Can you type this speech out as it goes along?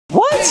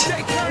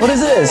What? What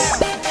is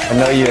this? I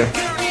know you.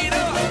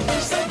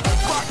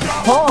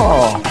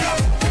 Oh.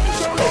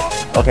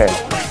 Okay,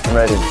 I'm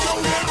ready.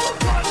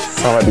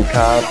 สวัสดีค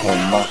รับผม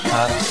มาค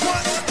รับ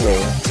เก๋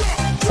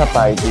สบ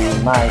ายดี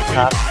ไหมค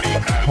รับ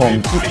ผม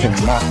คิดถึง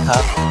มากครั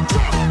บ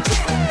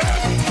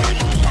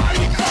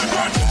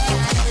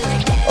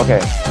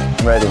Okay,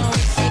 I'm ready.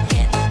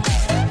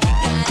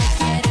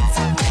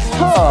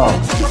 Oh.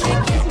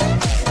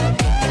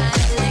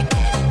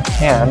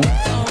 Hand.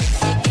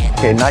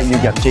 Okay, now you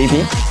got JB.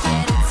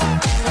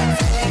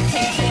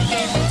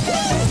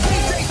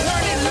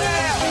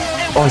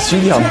 Oh, it's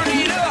Young.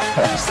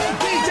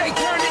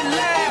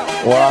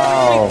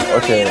 Wow,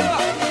 okay.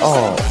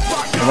 Oh,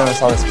 I never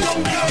saw this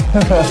before.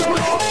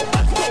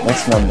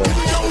 Next number.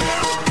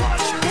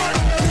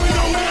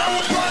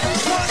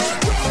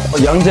 Oh,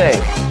 Young J.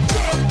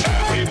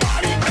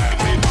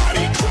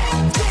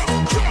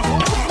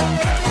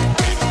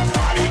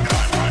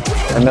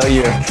 I know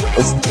you.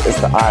 It's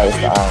the eye, it's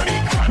the eye.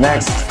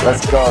 Next,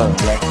 let's go.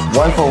 Next.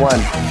 1 for 1.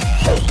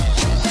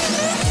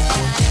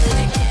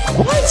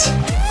 What?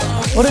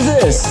 What is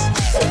this?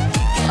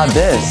 Not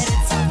this.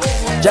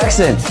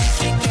 Jackson.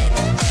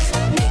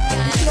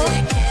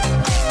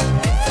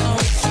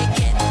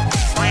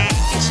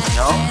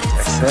 No,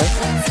 Jackson.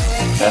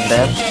 And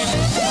then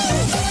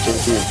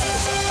JP.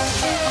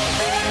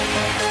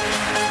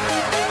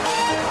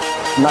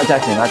 Not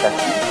Jackson, not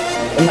Jackson.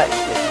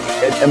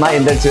 Am I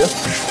in there too?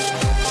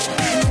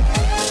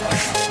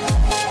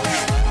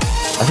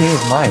 I think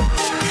it's mine.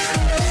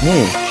 Me.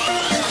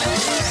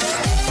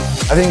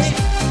 I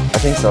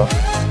think so.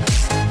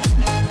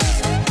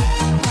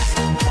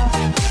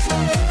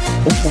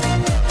 Ooh.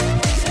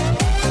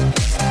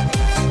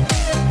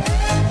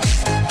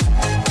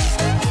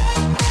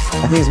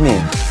 I think it's me.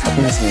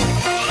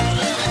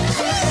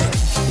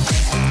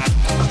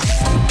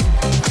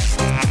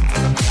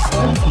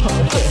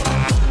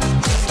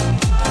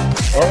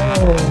 Oh,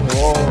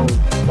 whoa.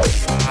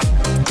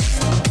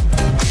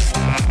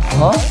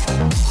 Huh?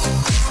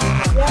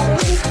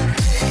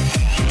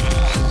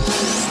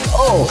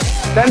 Oh,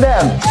 Bam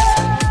Bam.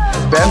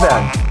 Bam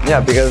Bam.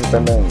 Yeah, because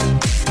Bam Bam.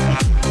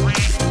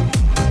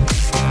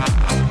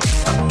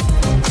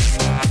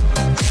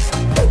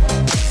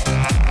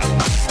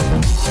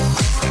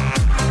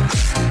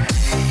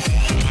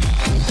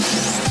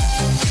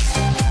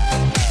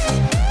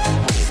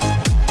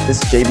 This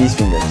is JB's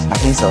fingers. I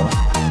think so.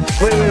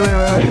 Wait.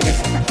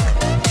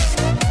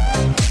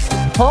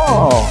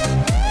 Oh.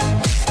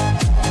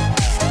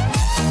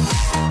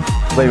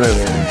 Wait.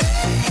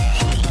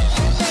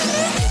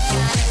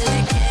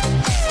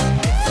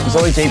 It's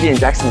only JB and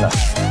Jackson left.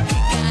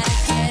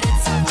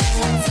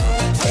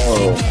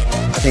 Oh,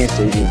 I think it's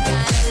JB.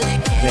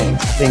 I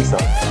think so.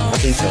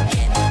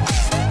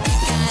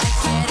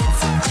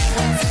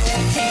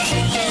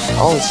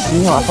 Oh, it's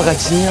Chino. I forgot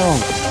Chino.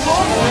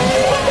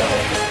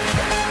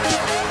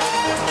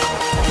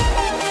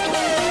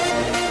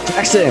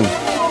 Jackson.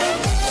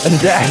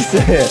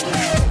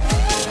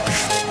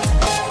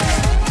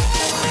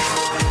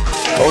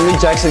 Only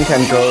Jackson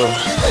can go.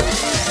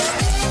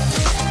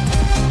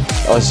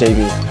 Oh, it's JB.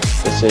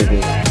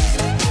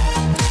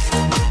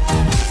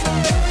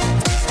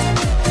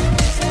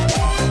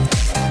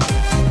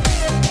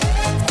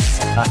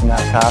 Knock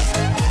knock ครับ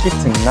คิด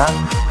ถึงนะ